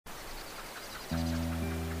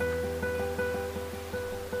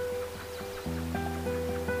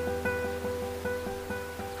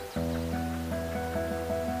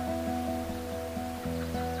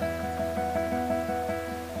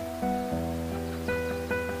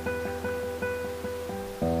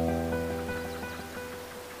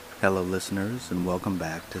Hello listeners, and welcome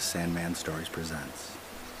back to Sandman Stories Presents.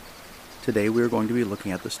 Today we are going to be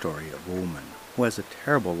looking at the story of a woman who has a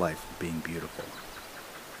terrible life of being beautiful.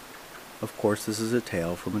 Of course, this is a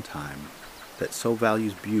tale from a time that so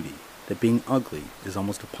values beauty that being ugly is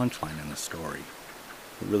almost a punchline in the story.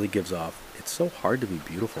 It really gives off, "it's so hard to be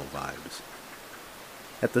beautiful" vibes.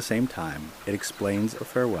 At the same time, it explains a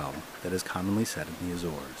farewell that is commonly said in the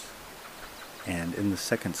Azores. And in the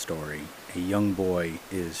second story, a young boy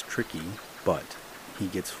is tricky, but he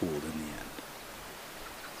gets fooled in the end.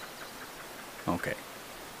 Okay,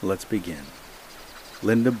 let's begin.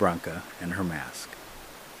 Linda Branca and her mask.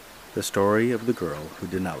 The story of the girl who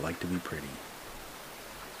did not like to be pretty.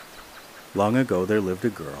 Long ago there lived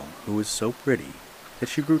a girl who was so pretty that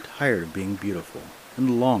she grew tired of being beautiful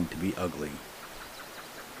and longed to be ugly.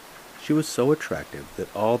 She was so attractive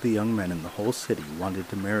that all the young men in the whole city wanted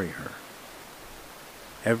to marry her.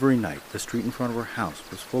 Every night, the street in front of her house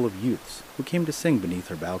was full of youths who came to sing beneath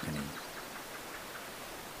her balcony.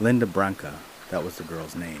 Linda Branca, that was the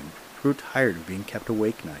girl's name, grew tired of being kept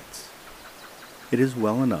awake nights. It is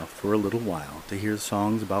well enough for a little while to hear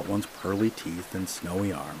songs about one's pearly teeth and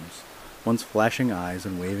snowy arms, one's flashing eyes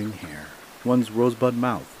and waving hair, one's rosebud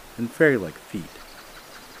mouth and fairy-like feet,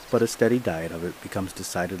 but a steady diet of it becomes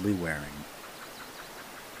decidedly wearing.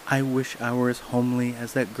 "I wish I were as homely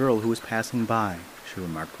as that girl who was passing by," she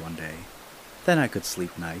remarked one day. "Then I could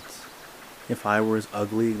sleep nights. If I were as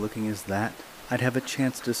ugly looking as that, I'd have a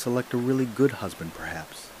chance to select a really good husband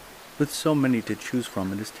perhaps. With so many to choose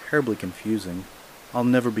from, it is terribly confusing. I'll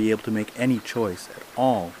never be able to make any choice at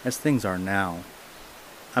all as things are now.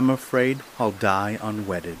 I'm afraid I'll die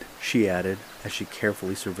unwedded," she added, as she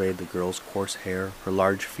carefully surveyed the girl's coarse hair, her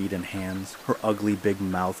large feet and hands, her ugly big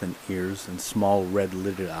mouth and ears, and small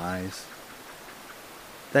red-lidded eyes.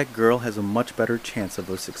 "That girl has a much better chance of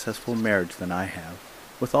a successful marriage than I have,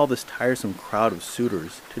 with all this tiresome crowd of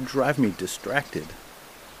suitors to drive me distracted."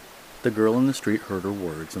 The girl in the street heard her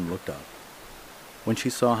words and looked up. When she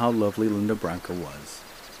saw how lovely Linda Branca was,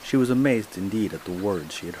 she was amazed indeed at the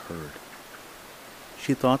words she had heard.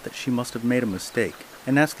 She thought that she must have made a mistake,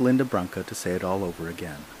 and asked Linda Branca to say it all over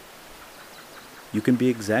again. "You can be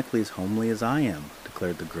exactly as homely as I am,"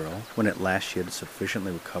 declared the girl, when at last she had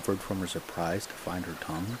sufficiently recovered from her surprise to find her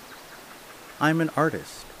tongue. "I'm an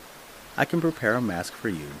artist. I can prepare a mask for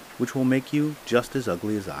you, which will make you just as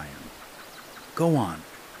ugly as I am." "Go on,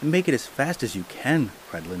 and make it as fast as you can,"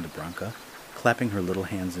 cried Linda Branca, clapping her little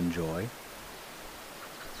hands in joy.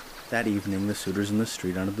 That evening the suitors in the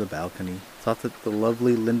street under the balcony thought that the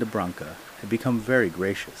lovely Linda Branca had become very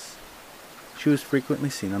gracious. She was frequently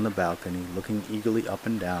seen on the balcony looking eagerly up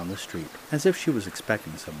and down the street as if she was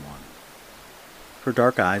expecting someone. Her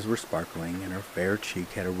dark eyes were sparkling, and her fair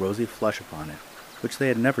cheek had a rosy flush upon it, which they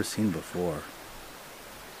had never seen before.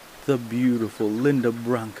 "The beautiful Linda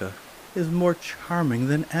Branca is more charming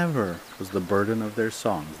than ever," was the burden of their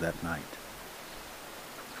songs that night.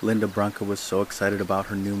 Linda Branca was so excited about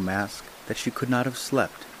her new mask that she could not have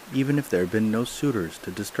slept, even if there had been no suitors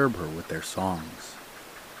to disturb her with their songs.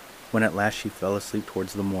 When at last she fell asleep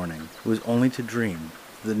towards the morning, it was only to dream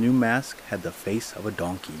that the new mask had the face of a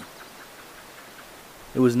donkey.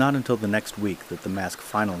 It was not until the next week that the mask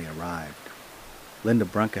finally arrived. Linda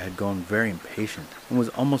Branca had grown very impatient and was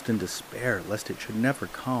almost in despair lest it should never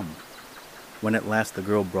come. When at last the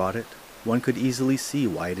girl brought it, one could easily see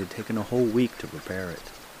why it had taken a whole week to prepare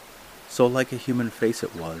it. So like a human face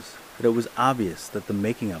it was, that it was obvious that the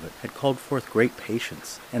making of it had called forth great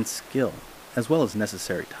patience and skill, as well as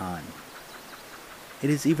necessary time. "It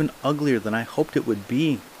is even uglier than I hoped it would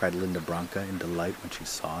be," cried Linda Branca in delight when she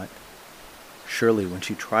saw it. Surely when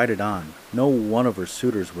she tried it on, no one of her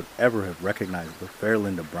suitors would ever have recognized the fair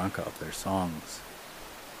Linda Branca of their songs.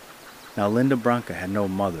 Now Linda Branca had no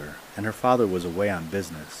mother, and her father was away on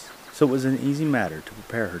business, so it was an easy matter to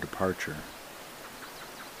prepare her departure.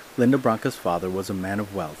 Linda Branca's father was a man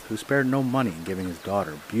of wealth who spared no money in giving his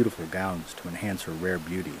daughter beautiful gowns to enhance her rare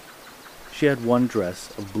beauty. She had one dress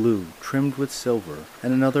of blue trimmed with silver,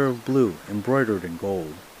 and another of blue embroidered in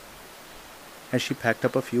gold. As she packed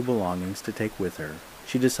up a few belongings to take with her,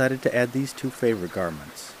 she decided to add these two favorite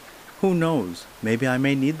garments. "Who knows, maybe I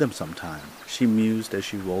may need them sometime," she mused as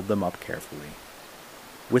she rolled them up carefully.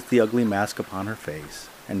 With the ugly mask upon her face,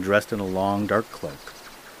 and dressed in a long dark cloak,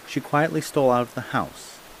 she quietly stole out of the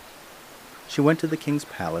house. She went to the king's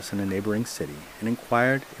palace in a neighboring city and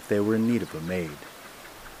inquired if they were in need of a maid.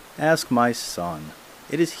 "Ask my son.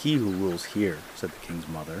 It is he who rules here," said the king's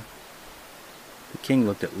mother. The king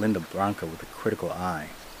looked at Linda Branca with a critical eye.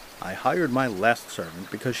 "I hired my last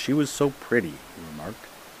servant because she was so pretty," he remarked.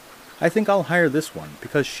 "I think I'll hire this one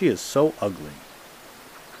because she is so ugly."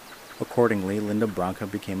 Accordingly, Linda Branca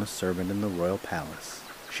became a servant in the royal palace.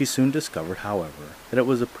 She soon discovered, however, that it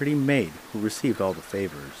was a pretty maid who received all the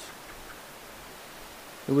favors.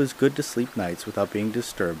 It was good to sleep nights without being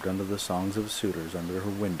disturbed under the songs of suitors under her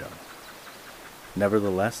window.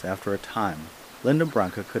 Nevertheless, after a time, Linda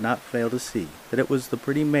Branca could not fail to see that it was the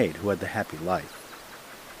pretty maid who had the happy life.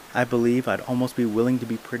 "I believe I'd almost be willing to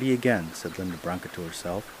be pretty again," said Linda Branca to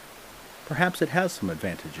herself. "Perhaps it has some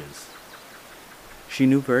advantages." She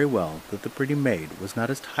knew very well that the pretty maid was not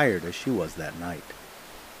as tired as she was that night.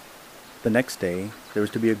 The next day there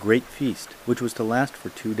was to be a great feast, which was to last for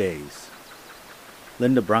 2 days.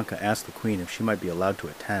 Linda Branca asked the queen if she might be allowed to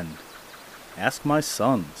attend. "Ask my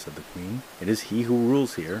son," said the queen. "It is he who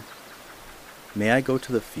rules here." "May I go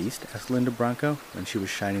to the feast?" asked Linda Branca when she was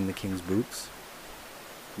shining the king's boots.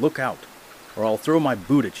 "Look out, or I'll throw my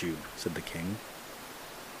boot at you," said the king.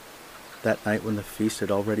 That night, when the feast had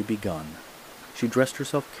already begun, she dressed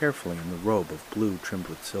herself carefully in the robe of blue trimmed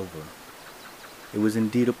with silver. It was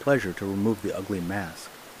indeed a pleasure to remove the ugly mask,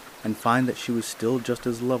 and find that she was still just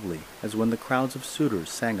as lovely as when the crowds of suitors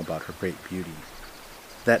sang about her great beauty.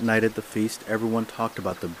 That night at the feast, everyone talked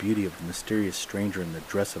about the beauty of the mysterious stranger in the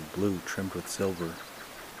dress of blue trimmed with silver.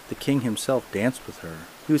 The king himself danced with her.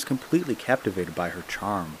 He was completely captivated by her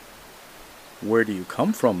charm. "Where do you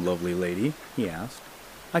come from, lovely lady?" he asked.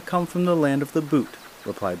 "I come from the land of the boot,"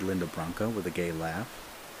 replied Linda Branca with a gay laugh.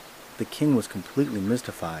 The king was completely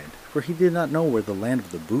mystified, for he did not know where the land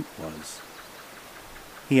of the boot was.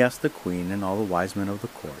 He asked the queen and all the wise men of the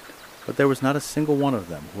court, but there was not a single one of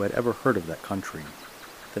them who had ever heard of that country.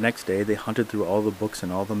 The next day they hunted through all the books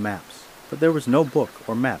and all the maps, but there was no book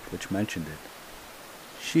or map which mentioned it.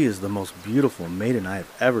 "She is the most beautiful maiden I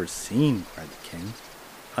have ever seen," cried the king.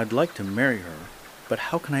 "I'd like to marry her, but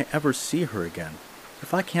how can I ever see her again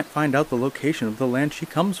if I can't find out the location of the land she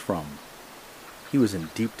comes from?" He was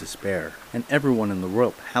in deep despair, and everyone in the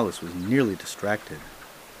royal palace was nearly distracted.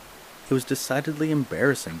 It was decidedly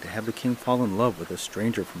embarrassing to have the king fall in love with a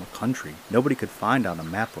stranger from a country nobody could find on a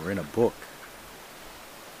map or in a book.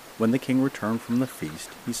 When the king returned from the feast,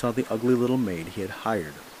 he saw the ugly little maid he had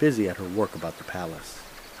hired busy at her work about the palace.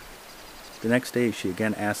 The next day she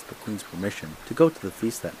again asked the queen's permission to go to the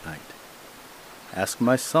feast that night. "Ask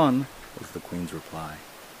my son," was the queen's reply.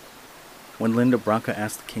 When Linda Branca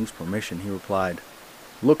asked the king's permission, he replied,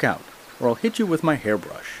 "Look out, or I'll hit you with my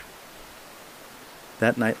hairbrush."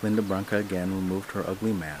 That night Linda Branca again removed her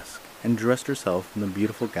ugly mask and dressed herself in the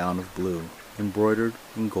beautiful gown of blue, embroidered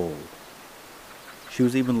in gold. She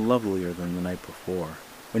was even lovelier than the night before.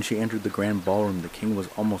 When she entered the grand ballroom, the king was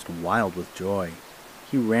almost wild with joy.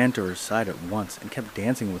 He ran to her side at once and kept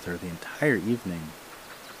dancing with her the entire evening.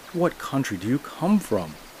 "What country do you come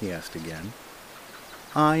from?" he asked again.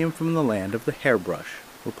 "I am from the land of the hairbrush,"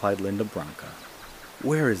 replied Linda Branca.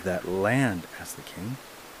 "Where is that land?" asked the king.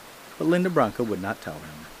 But Linda Branca would not tell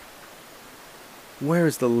him. "Where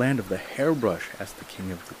is the land of the hairbrush?" asked the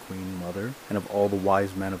king of the queen mother and of all the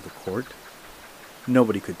wise men of the court.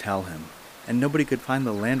 Nobody could tell him, and nobody could find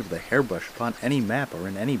the land of the hairbrush upon any map or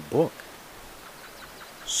in any book.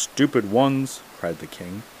 "Stupid ones!" cried the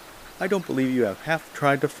king. "I don't believe you have half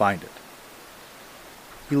tried to find it."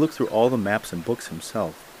 He looked through all the maps and books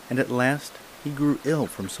himself, and at last he grew ill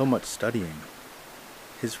from so much studying.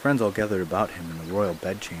 His friends all gathered about him in the royal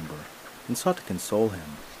bedchamber, and sought to console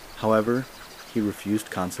him. However, he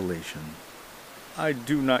refused consolation. "I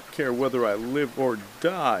do not care whether I live or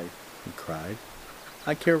die," he cried.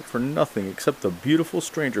 "I care for nothing except the beautiful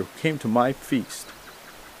stranger who came to my feast."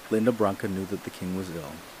 Linda Branca knew that the king was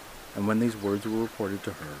ill, and when these words were reported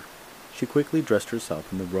to her, she quickly dressed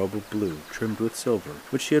herself in the robe of blue trimmed with silver,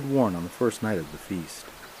 which she had worn on the first night of the feast.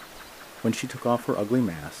 When she took off her ugly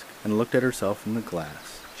mask and looked at herself in the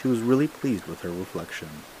glass, she was really pleased with her reflection.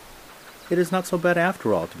 "It is not so bad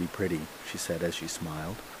after all to be pretty," she said as she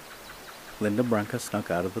smiled. Linda Branca snuck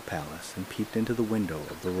out of the palace and peeped into the window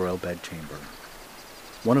of the royal bedchamber.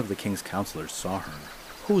 One of the king's counselors saw her.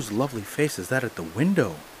 "Whose lovely face is that at the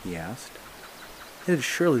window?" he asked. "It is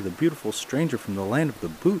surely the beautiful stranger from the land of the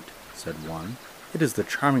boot," said one. "It is the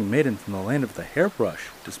charming maiden from the land of the hairbrush,"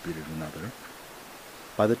 disputed another.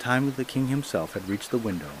 By the time the king himself had reached the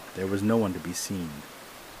window, there was no one to be seen.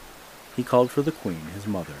 He called for the queen, his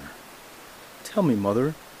mother. "Tell me,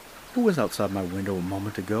 mother, who was outside my window a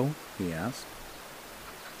moment ago?" he asked.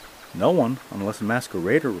 "No one, unless a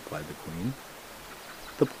masquerader," replied the queen.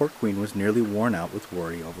 The poor queen was nearly worn out with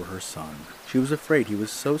worry over her son. She was afraid he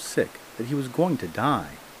was so sick that he was going to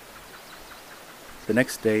die. The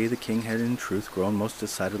next day the king had in truth grown most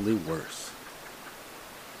decidedly worse.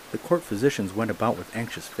 The court physicians went about with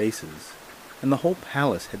anxious faces, and the whole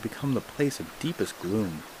palace had become the place of deepest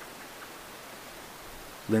gloom.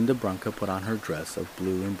 Linda Branca put on her dress of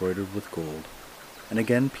blue embroidered with gold, and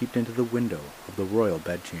again peeped into the window of the royal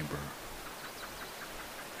bedchamber.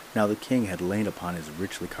 Now the king had lain upon his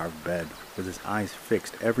richly carved bed, with his eyes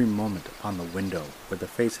fixed every moment upon the window where the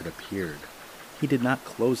face had appeared. He did not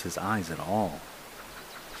close his eyes at all.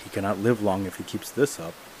 "He cannot live long if he keeps this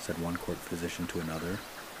up," said one court physician to another.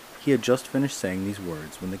 He had just finished saying these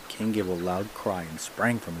words when the king gave a loud cry and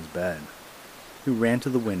sprang from his bed. He ran to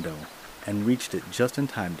the window and reached it just in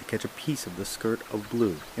time to catch a piece of the skirt of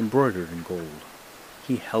blue embroidered in gold.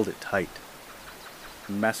 He held it tight.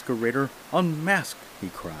 "Masquerader, unmask!" he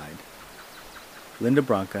cried. Linda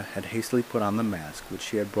Branca had hastily put on the mask which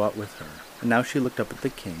she had brought with her, and now she looked up at the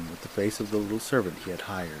king with the face of the little servant he had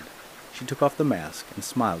hired. She took off the mask and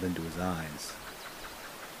smiled into his eyes.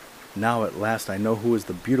 "Now at last I know who is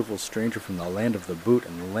the beautiful stranger from the land of the boot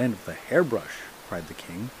and the land of the hairbrush," cried the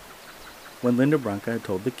king. When Linda Branca had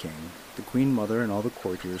told the king, the queen mother, and all the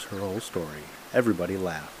courtiers her whole story, everybody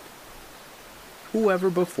laughed. "Who ever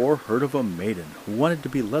before heard of a maiden who wanted to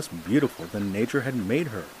be less beautiful than nature had made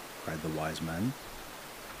her?" cried the wise men.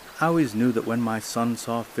 "I always knew that when my son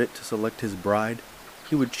saw fit to select his bride,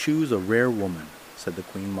 he would choose a rare woman," said the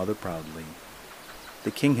queen mother proudly.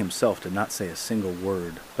 The king himself did not say a single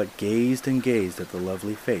word, but gazed and gazed at the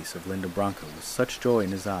lovely face of Linda Branca with such joy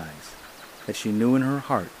in his eyes that she knew in her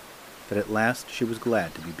heart that at last she was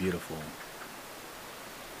glad to be beautiful.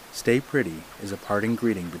 "Stay pretty" is a parting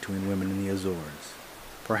greeting between women in the Azores.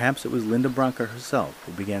 Perhaps it was Linda Branca herself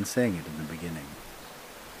who began saying it in the beginning.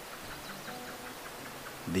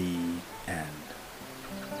 The end.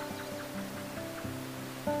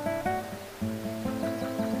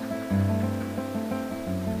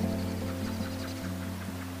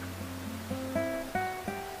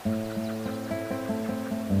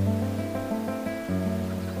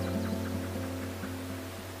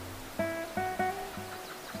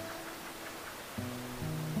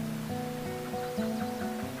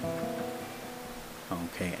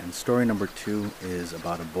 Okay, and story number 2 is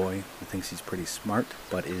about a boy who thinks he's pretty smart,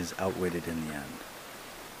 but is outwitted in the end.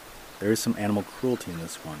 There is some animal cruelty in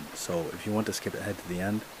this one, so if you want to skip ahead to the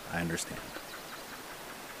end, I understand.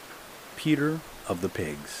 Peter of the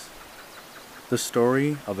Pigs. The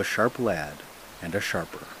story of a sharp lad and a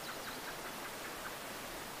sharper.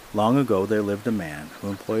 Long ago there lived a man who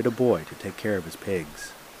employed a boy to take care of his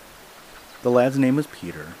pigs. The lad's name was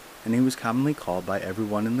Peter, and he was commonly called by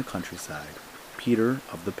everyone in the countryside Peter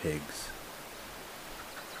of the Pigs.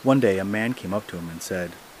 One day a man came up to him and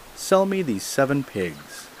said, "Sell me these 7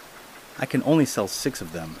 pigs." "I can only sell 6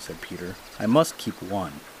 of them," said Peter. "I must keep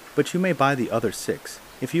one, but you may buy the other 6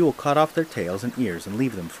 if you will cut off their tails and ears and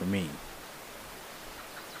leave them for me."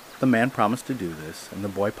 The man promised to do this, and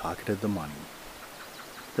the boy pocketed the money.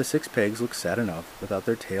 The 6 pigs looked sad enough without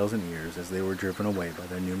their tails and ears as they were driven away by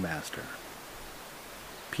their new master.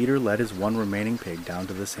 Peter led his one remaining pig down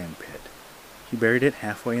to the sand pit. He buried it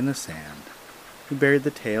halfway in the sand. He buried the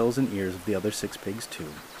tails and ears of the other 6 pigs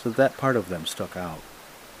too, so that part of them stuck out.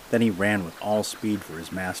 Then he ran with all speed for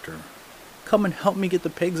his master. "Come and help me get the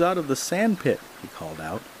pigs out of the sand pit," he called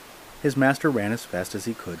out. His master ran as fast as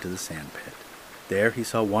he could to the sand pit. There he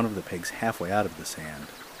saw one of the pigs halfway out of the sand.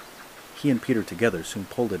 He and Peter together soon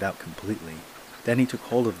pulled it out completely. Then he took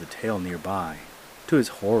hold of the tail nearby. To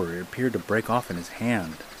his horror, it appeared to break off in his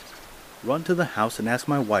hand. "Run to the house and ask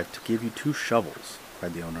my wife to give you 2 shovels,"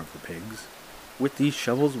 cried the owner of the pigs. "With these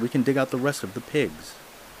shovels we can dig out the rest of the pigs."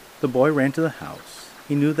 The boy ran to the house.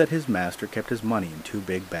 He knew that his master kept his money in 2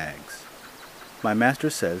 big bags. "My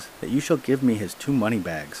master says that you shall give me his 2 money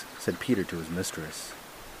bags," said Peter to his mistress.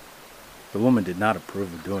 The woman did not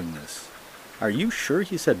approve of doing this. "Are you sure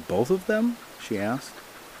he said both of them?" she asked.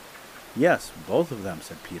 "Yes, both of them,"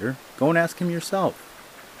 said Peter. "Go and ask him yourself."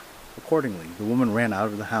 Accordingly, the woman ran out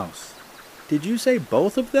of the house. "Did you say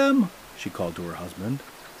both of them?" she called to her husband.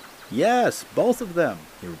 "Yes, both of them,"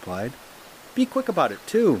 he replied. "Be quick about it,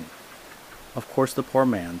 too." Of course, the poor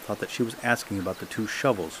man thought that she was asking about the 2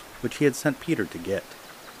 shovels, which he had sent Peter to get.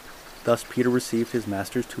 Thus Peter received his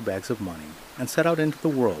master's 2 bags of money, and set out into the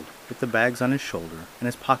world, with the bags on his shoulder, and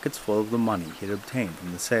his pockets full of the money he had obtained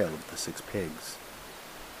from the sale of the 6 pigs.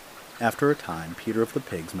 After a time, Peter of the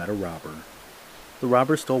Pigs met a robber. The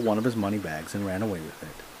robber stole one of his money bags and ran away with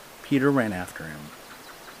it. Peter ran after him.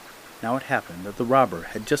 Now it happened that the robber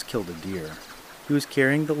had just killed a deer. He was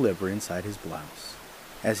carrying the liver inside his blouse.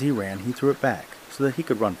 As he ran, he threw it back, so that he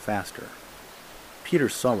could run faster. Peter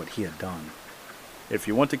saw what he had done. "If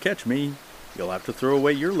you want to catch me, you'll have to throw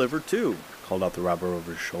away your liver too," called out the robber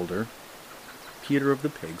over his shoulder. Peter of the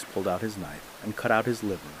Pigs pulled out his knife and cut out his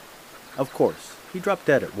liver. Of course, he dropped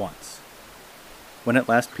dead at once. When at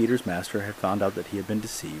last Peter's master had found out that he had been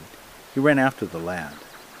deceived, he ran after the lad.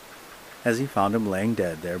 As he found him laying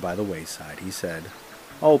dead there by the wayside, he said,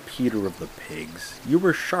 "Oh, Peter of the pigs, you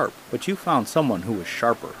were sharp, but you found someone who was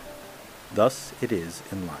sharper." Thus it is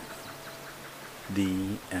in life.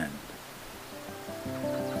 The end.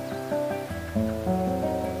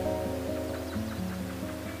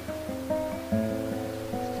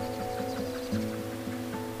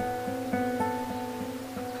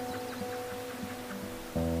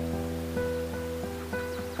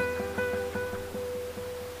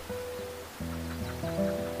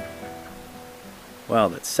 Well,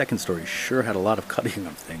 that second story sure had a lot of cutting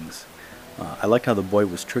of things. I liked how the boy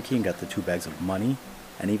was tricky and got the 2 bags of money,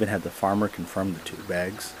 and even had the farmer confirm the 2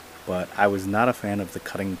 bags, but I was not a fan of the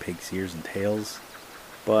cutting pigs' ears and tails,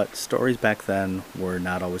 but stories back then were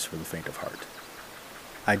not always for the faint of heart.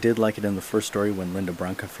 I did like it in the first story when Linda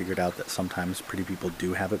Branca figured out that sometimes pretty people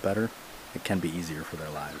do have it better. It can be easier for their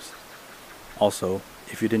lives. Also,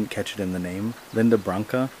 if you didn't catch it in the name, Linda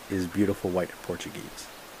Branca is beautiful white in Portuguese.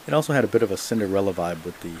 It also had a bit of a Cinderella vibe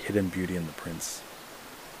with the hidden beauty and the prince.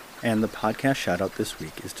 And the podcast shoutout this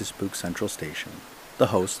week is to Spook Central Station. The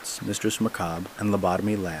hosts, Mistress Macabre and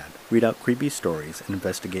Lobotomy Lad, read out creepy stories and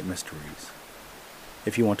investigate mysteries.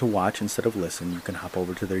 If you want to watch instead of listen, you can hop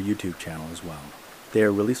over to their YouTube channel as well. They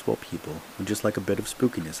are really swell people who just like a bit of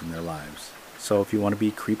spookiness in their lives. So if you want to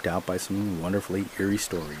be creeped out by some wonderfully eerie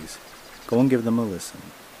stories, go and give them a listen.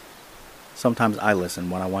 Sometimes I listen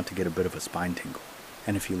when I want to get a bit of a spine tingle.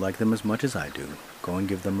 And if you like them as much as I do, go and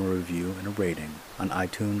give them a review and a rating on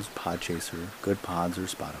iTunes, Podchaser, Good Pods, or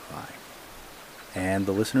Spotify. And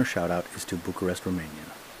the listener shoutout is to Bucharest, Romania.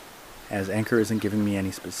 As Anchor isn't giving me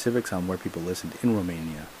any specifics on where people listened in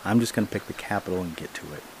Romania, I'm just going to pick the capital and get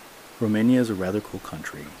to it. Romania is a rather cool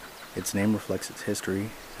country. Its name reflects its history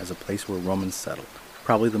as a place where Romans settled.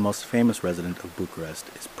 Probably the most famous resident of Bucharest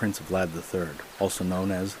is Prince Vlad III, also known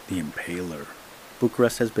as the Impaler.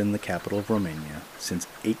 Bucharest has been the capital of Romania since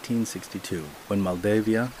 1862, when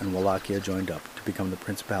Moldavia and Wallachia joined up to become the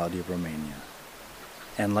Principality of Romania.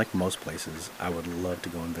 And like most places, I would love to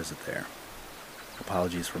go and visit there.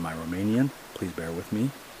 Apologies for my Romanian, please bear with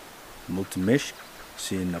me. Mulțumesc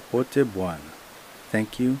și noapte bună.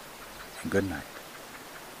 Thank you, and good night.